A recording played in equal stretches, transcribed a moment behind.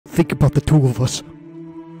Think about the two of us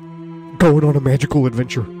going on a magical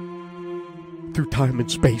adventure through time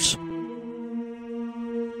and space.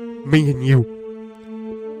 Me and you.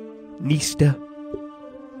 Neesta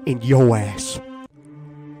and yo ass.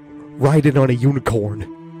 Riding on a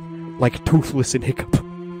unicorn like Toothless and Hiccup.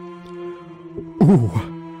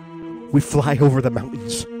 Ooh. We fly over the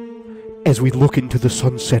mountains as we look into the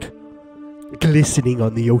sunset, glistening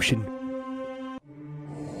on the ocean.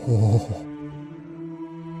 Oh.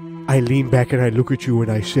 I lean back and I look at you and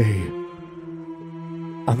I say,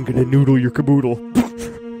 I'm gonna noodle your caboodle.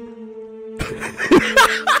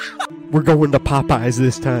 We're going to Popeyes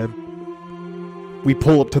this time. We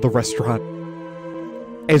pull up to the restaurant.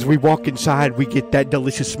 As we walk inside, we get that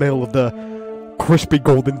delicious smell of the crispy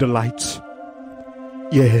golden delights.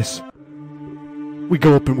 Yes. We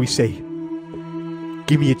go up and we say,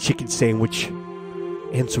 give me a chicken sandwich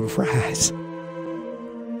and some fries.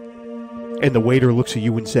 And the waiter looks at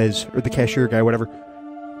you and says, or the cashier guy, whatever,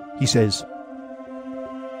 he says,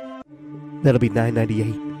 that'll be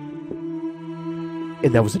 $9.98.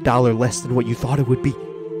 And that was $1 less than what you thought it would be.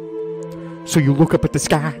 So you look up at the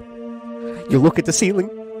sky, you look at the ceiling,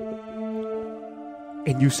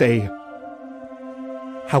 and you say,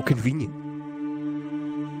 how convenient.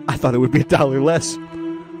 I thought it would be $1 less.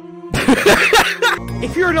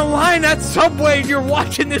 If you're in a line at Subway and you're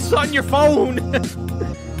watching this on your phone,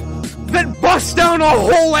 then bust down a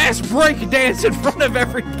whole ass break dance in front of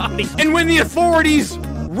everybody. And when the authorities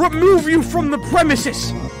remove you from the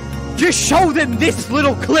premises, just show them this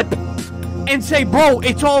little clip and say, bro,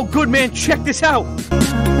 it's all good, man, check this out.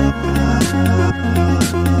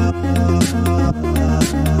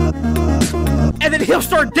 And then he'll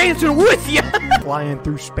start dancing with you. Flying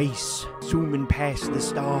through space, zooming past the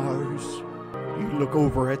stars. You look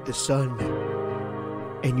over at the sun,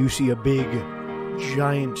 and you see a big,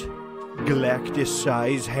 giant,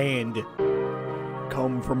 Galactus-sized hand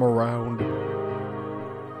come from around.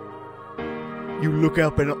 You look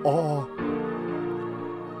up in awe,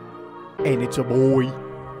 and it's a boy,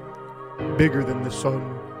 bigger than the sun.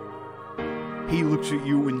 He looks at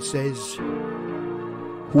you and says,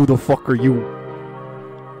 who the fuck are you?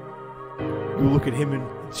 You look at him and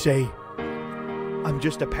say, I'm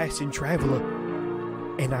just a passing traveler,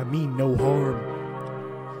 and I mean no harm.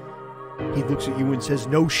 He looks at you and says,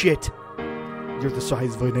 no shit, you're the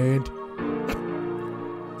size of an ant.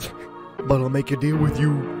 But I'll make a deal with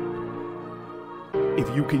you.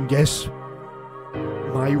 If you can guess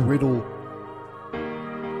my riddle,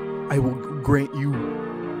 I will grant you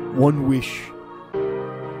one wish,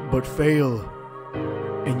 but fail,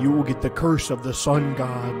 and you will get the curse of the sun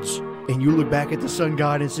gods. And you look back at the sun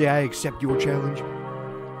god and say, I accept your challenge.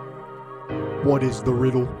 What is the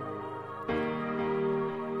riddle?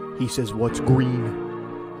 He says, what's green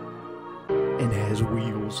and has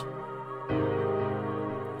wheels?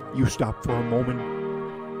 You stop for a moment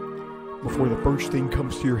before the first thing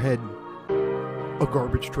comes to your head, a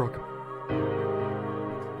garbage truck.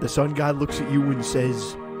 The sun god looks at you and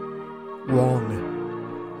says,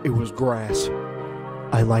 wrong, it was grass.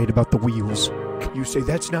 I lied about the wheels. You say,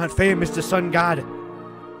 that's not fair, Mr. Sun God.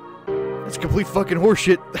 That's complete fucking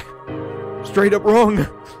horseshit. Straight up wrong.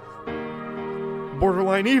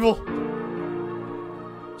 Borderline evil.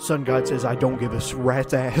 Sun God says, I don't give a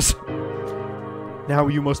rat's ass. Now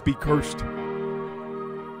you must be cursed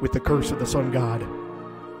with the curse of the Sun God.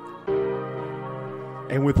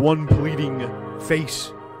 And with one pleading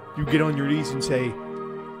face, you get on your knees and say,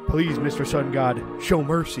 please, Mr. Sun God, show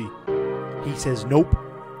mercy. He says, nope.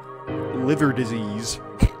 Liver disease.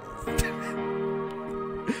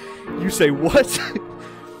 You say, what?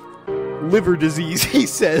 Liver disease, he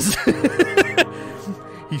says.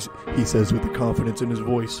 He says with the confidence in his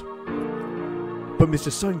voice. But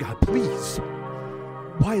Mr. Sun God, please,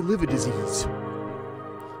 why liver disease?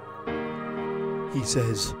 He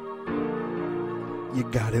says, you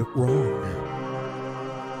got it wrong.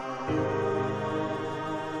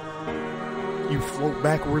 You float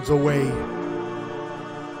backwards away,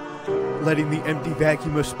 letting the empty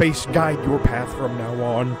vacuum of space guide your path from now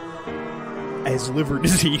on as liver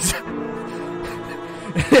disease.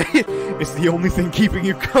 It's the only thing keeping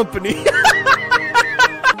you company.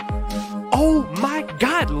 Oh my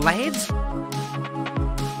God, lads!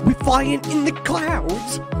 We're flying in the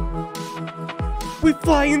clouds. We're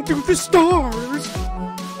flying through the stars.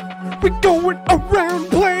 We're going around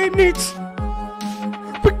planets.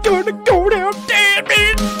 We're gonna go down, damn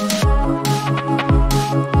it!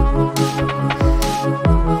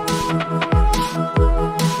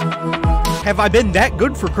 Have I been that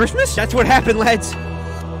good for Christmas? That's what happened, lads.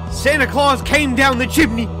 Santa Claus came down the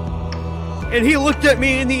chimney. And he looked at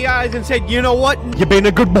me in the eyes and said, "You know what? You've been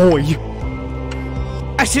a good boy."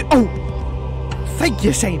 I said, "Oh, thank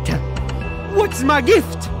you, Santa. What's my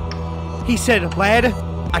gift?" He said, "Lad,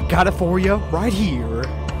 I got it for you right here."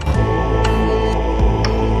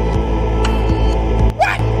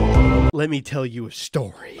 What? Let me tell you a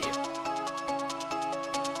story.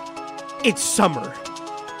 It's summer,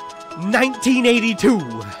 1982.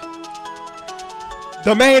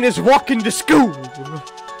 The man is walking to school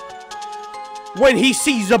when he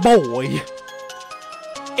sees a boy.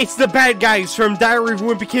 It's the bad guys from Diary of a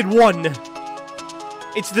Wimpy Kid 1.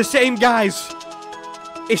 It's the same guys.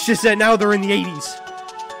 It's just that now they're in the 80s.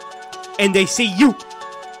 And they see you.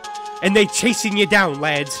 And they chasing you down,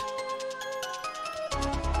 lads.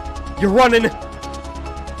 You're running.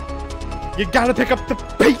 You gotta pick up the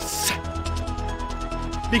pace.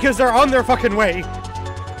 Because they're on their fucking way.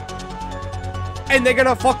 And they're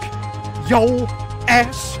gonna fuck yo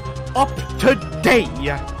ass up today.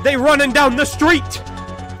 They running down the street.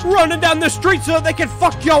 Running down the street so they can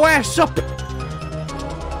fuck your ass up.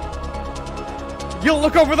 You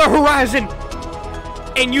look over the horizon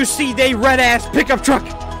and you see they red ass pickup truck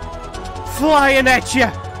flying at you.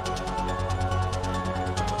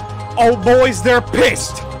 Oh boys, they're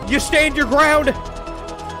pissed. You stand your ground.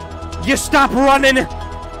 You stop running.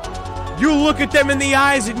 You look at them in the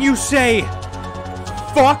eyes and you say,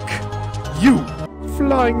 "Fuck you."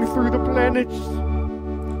 Flying through the planets,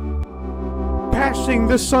 passing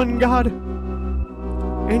the sun god,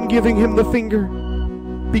 and giving him the finger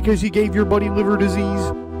because he gave your buddy liver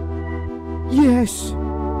disease. Yes.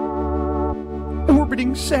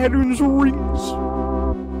 Orbiting Saturn's rings.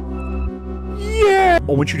 Yeah.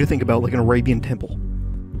 I want you to think about like an Arabian temple.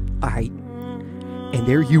 Alright. And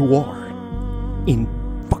there you are, in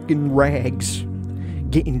fucking rags,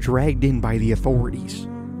 getting dragged in by the authorities.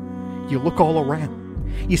 You look all around.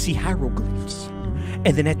 You see hieroglyphs.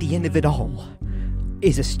 And then at the end of it all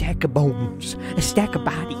is a stack of bones, a stack of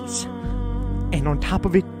bodies. And on top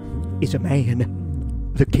of it is a man,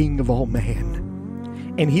 the king of all man.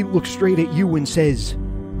 And he looks straight at you and says,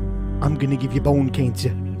 "I'm gonna give you bone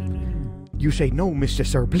cancer." You say, "No, Mr.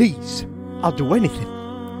 Sir, please. I'll do anything."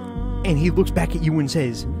 And he looks back at you and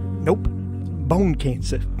says, "Nope, bone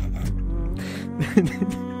cancer."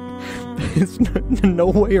 There's no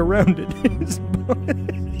way around it.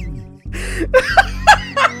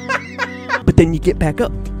 But then you get back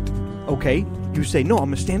up. Okay? You say, "No, I'm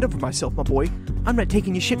gonna stand up for myself, my boy. I'm not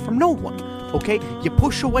taking your shit from no one." Okay? You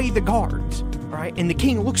push away the guards. Alright? And the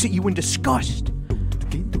king looks at you in disgust.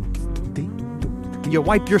 You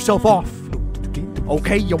wipe yourself off.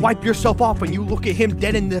 Okay? You wipe yourself off and you look at him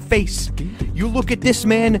dead in the face. You look at this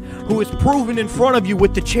man who is proven in front of you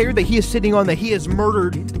with the chair that he is sitting on that he has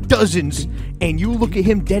murdered dozens. And you look at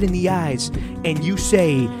him dead in the eyes and you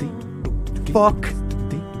say, "Fuck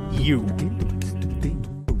you."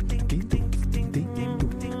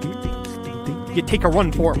 You take a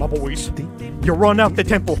run for it, my boys. You run out the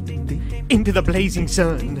temple into the blazing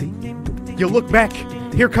sun. You look back,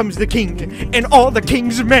 here comes the king and all the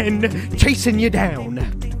king's men chasing you down.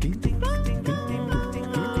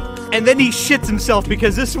 And then he shits himself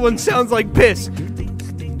because this one sounds like piss.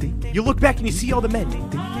 You look back and you see all the men.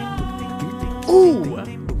 Ooh,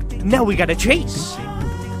 now we gotta chase.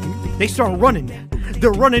 They start running.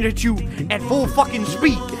 They're running at you at full fucking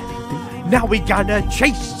speed. Now we gotta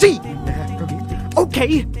chase scene.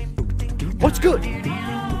 Okay, what's good?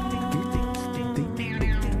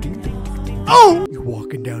 Oh! You're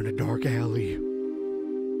walking down a dark alley.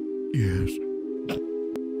 Yes.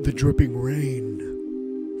 The dripping rain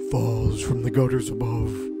falls from the gutters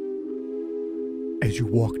above. As you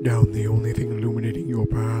walk down, the only thing illuminating your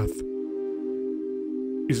path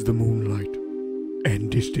is the moonlight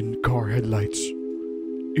and distant car headlights.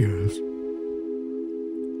 Yes.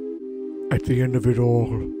 At the end of it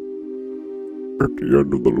all, at the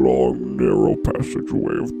end of the long, narrow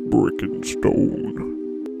passageway of brick and stone,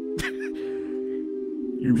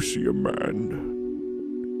 you see a man.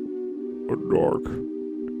 A dark,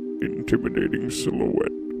 intimidating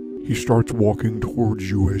silhouette. He starts walking towards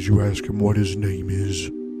you as you ask him what his name is.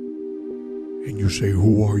 And you say,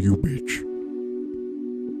 "Who are you, bitch?"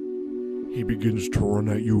 He begins to run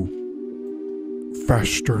at you.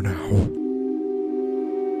 Faster now.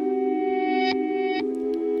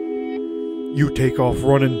 You take off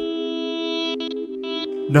running,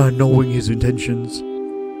 not knowing his intentions.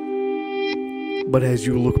 But as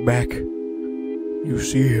you look back, you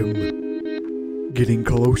see him getting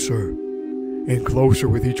closer and closer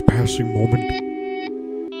with each passing moment.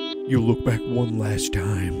 You look back one last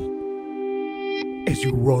time as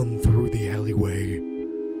you run through the alleyway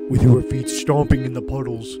with your feet stomping in the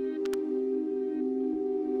puddles.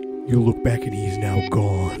 You look back and he's now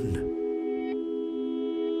gone.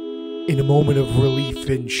 In a moment of relief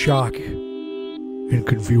and shock and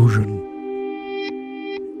confusion,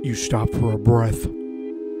 you stop for a breath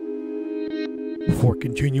before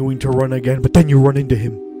continuing to run again, but then you run into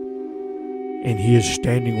him, and he is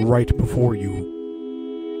standing right before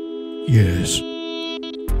you. Yes.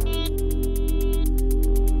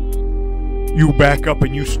 You back up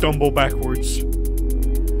and you stumble backwards.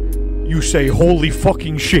 You say, holy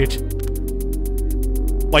fucking shit.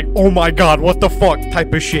 Like, oh my god, what the fuck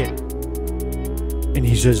type of shit. And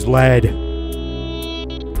he says, lad,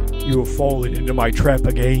 you have fallen into my trap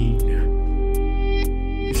again.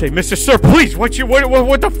 You say, Mr. Sir, please, what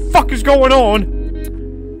the fuck is going on?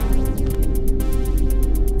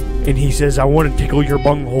 And he says, I want to tickle your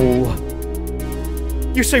bunghole.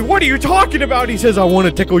 You say, what are you talking about? He says, I want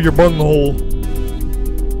to tickle your bunghole.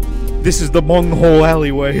 This is the bunghole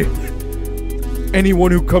alleyway.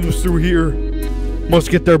 Anyone who comes through here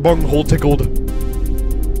must get their bunghole tickled.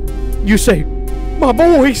 You say, my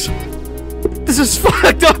boys, this is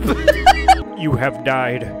fucked up. You have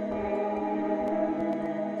died.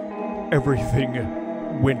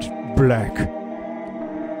 Everything went black.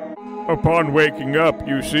 Upon waking up,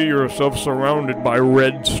 you see yourself surrounded by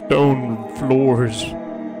red stone floors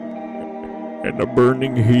and a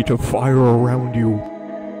burning heat of fire around you.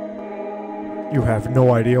 You have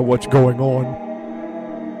no idea what's going on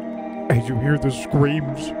as you hear the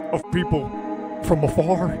screams of people from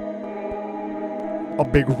afar. A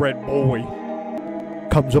big red boy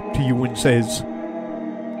comes up to you and says,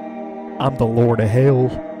 I'm the Lord of Hell.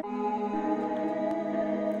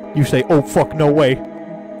 You say, oh fuck, no way.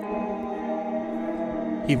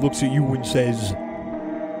 He looks at you and says,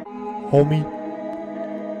 homie,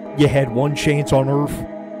 you had one chance on Earth,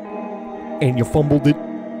 and you fumbled it.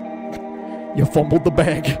 You fumbled the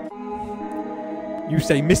bag. You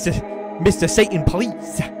say, Mr. Satan,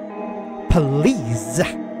 please. Please.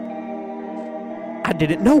 I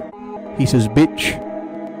didn't know. He says, bitch,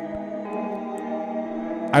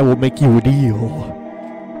 I will make you a deal.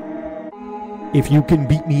 If you can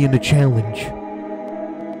beat me in a challenge,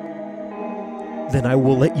 then I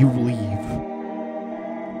will let you leave.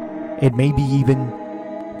 And maybe even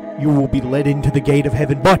you will be led into the gate of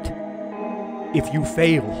heaven. But if you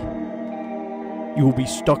fail, you will be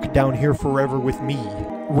stuck down here forever with me.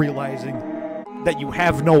 Realizing that you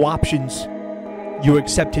have no options, you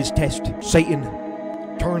accept his test. Satan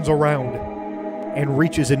turns around and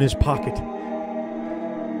reaches in his pocket.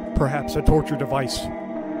 Perhaps a torture device.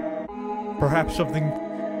 Perhaps something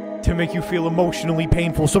to make you feel emotionally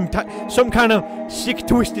painful. Some kind of sick,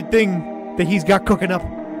 twisted thing that he's got cooking up.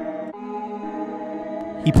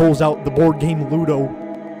 He pulls out the board game Ludo,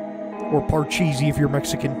 or Parcheesi if you're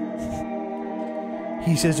Mexican.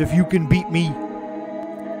 He says, if you can beat me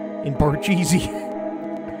in Parcheesi,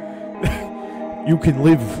 you can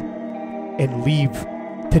live and leave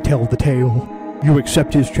to tell the tale. You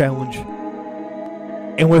accept his challenge.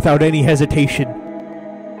 And without any hesitation,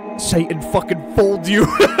 Satan fucking folds you.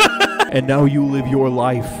 And now you live your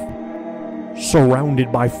life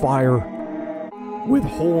surrounded by fire, with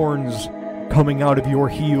horns coming out of your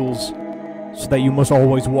heels, so that you must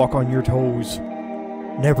always walk on your toes,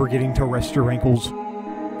 never getting to rest your ankles,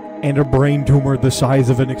 and a brain tumor the size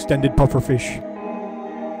of an extended pufferfish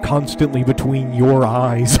constantly between your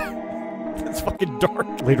eyes. It's fucking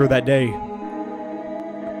dark. Later that day,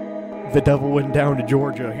 the devil went down to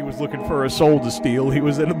Georgia. He was looking for a soul to steal. He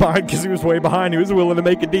was in a bind because he was way behind. He was willing to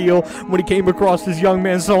make a deal. When he came across this young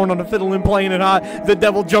man sewing on a fiddle and playing it hot, the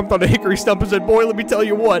devil jumped on a hickory stump and said, boy, let me tell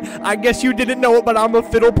you what. I guess you didn't know it, but I'm a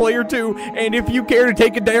fiddle player too. And if you care to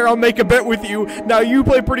take a dare, I'll make a bet with you. Now, you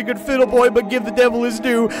play pretty good fiddle, boy, but give the devil his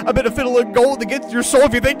due. I bet a fiddle of gold against your soul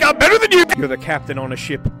if you think I'm better than you. You're the captain on a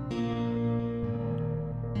ship.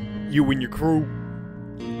 You and your crew.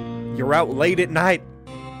 You're out late at night,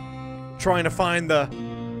 trying to find the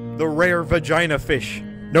rare vagina fish.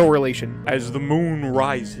 No relation. As the moon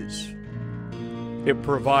rises, it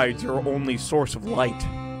provides your only source of light.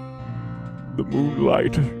 The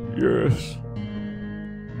moonlight, yes.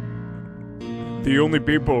 The only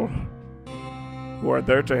people who are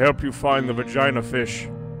there to help you find the vagina fish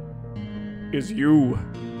is you,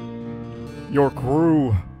 your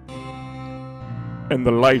crew, and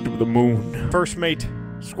the light of the moon. First mate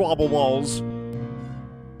Squabble Walls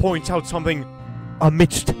points out something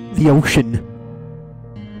amidst the ocean.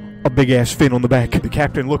 A big-ass fin on the back. The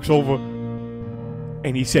captain looks over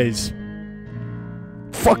and he says,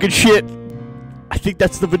 fucking shit, I think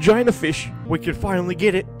that's the vagina fish. We can finally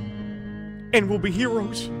get it and we'll be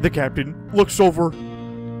heroes. The captain looks over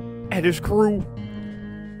at his crew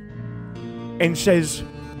and says,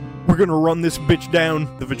 We're gonna run this bitch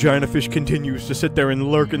down. The vagina fish continues to sit there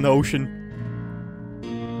and lurk in the ocean,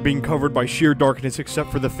 being covered by sheer darkness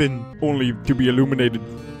except for the fin, only to be illuminated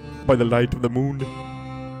by the light of the moon.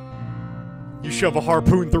 You shove a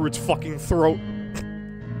harpoon through its fucking throat.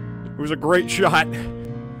 It was a great shot.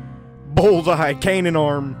 Bullseye, cannon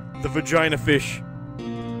arm. The vagina fish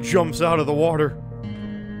jumps out of the water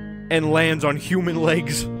and lands on human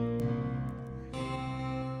legs,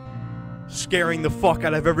 scaring the fuck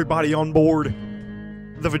out of everybody on board.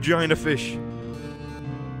 The vagina fish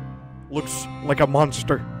looks like a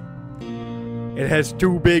monster. It has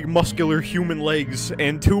 2 big muscular human legs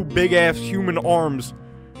and 2 big-ass human arms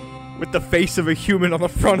with the face of a human on the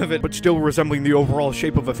front of it, but still resembling the overall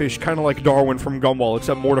shape of a fish, kind of like Darwin from Gumball,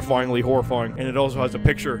 except mortifyingly horrifying. And it also has a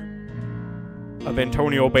picture of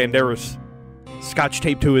Antonio Banderas scotch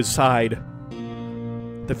taped to his side.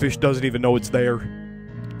 The fish doesn't even know it's there.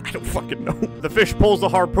 I don't fucking know. The fish pulls the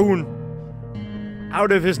harpoon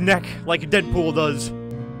out of his neck like Deadpool does,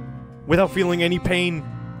 without feeling any pain.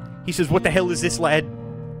 He says, "What the hell is this, lad?"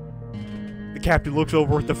 The captain looks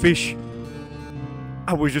over at the fish.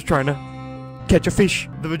 "I was just trying to catch a fish."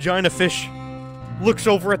 The vagina fish looks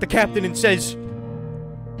over at the captain and says,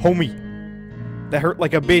 "Homie, that hurt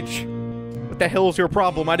like a bitch. What the hell is your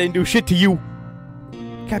problem? I didn't do shit to you."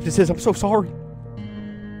 Captain says, "I'm so sorry.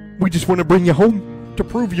 We just want to bring you home to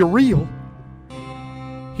prove you're real."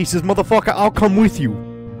 He says, "Motherfucker, I'll come with you,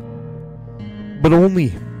 but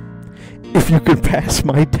only if you can pass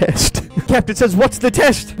my test." Captain says, "What's the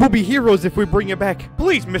test? We'll be heroes if we bring you back.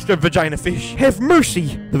 Please, Mr. Vagina Fish, have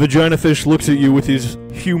mercy." The vagina fish looks at you with his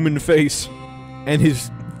human face and his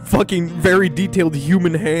fucking very detailed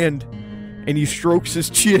human hand, and he strokes his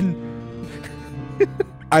chin.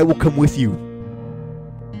 "I will come with you,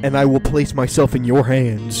 and I will place myself in your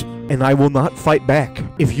hands, and I will not fight back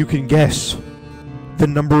if you can guess the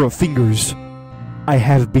number of fingers I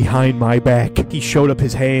have behind my back." He showed up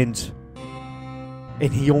his hands,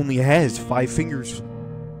 and he only has 5 fingers.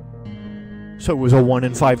 So it was a 1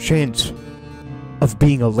 in 5 chance of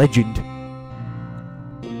being a legend.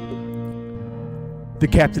 The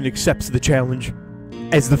captain accepts the challenge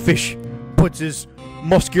as the fish puts his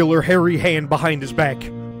muscular, hairy hand behind his back.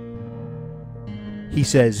 He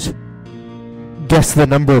says, "Guess the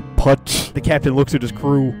number, Putz." The captain looks at his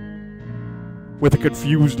crew with a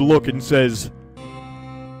confused look and says,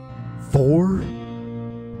 4?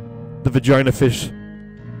 The vagina fish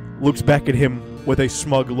looks back at him with a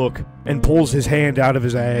smug look and pulls his hand out of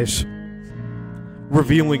his ass,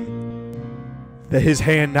 revealing that his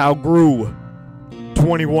hand now grew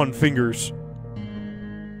 21 fingers.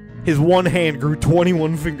 His one hand grew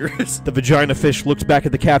 21 fingers. The vagina fish looks back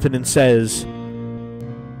at the captain and says,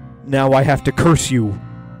 "Now I have to curse you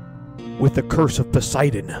with the curse of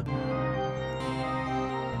Poseidon."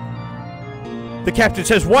 The captain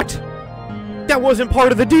says, "What? That wasn't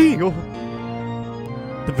part of the deal."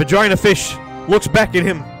 The vagina fish looks back at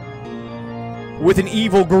him with an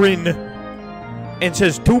evil grin and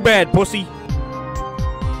says, "Too bad, pussy.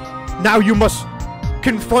 Now you must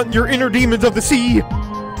confront your inner demons of the sea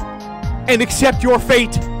and accept your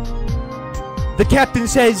fate." The captain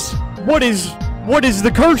says, What is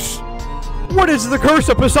the curse? What is the curse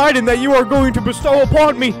of Poseidon that you are going to bestow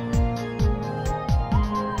upon me?"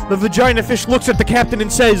 The vagina fish looks at the captain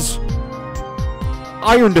and says,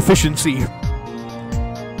 "Iron deficiency."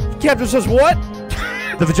 The captain says, "What?"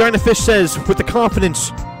 The vagina fish says, with the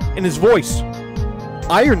confidence in his voice,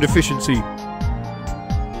 "Iron deficiency."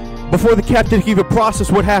 Before the captain can even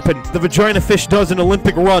process what happened, the vagina fish does an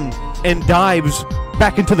Olympic run and dives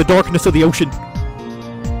back into the darkness of the ocean,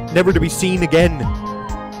 never to be seen again.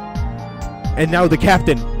 And now the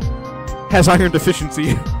captain has iron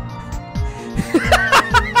deficiency.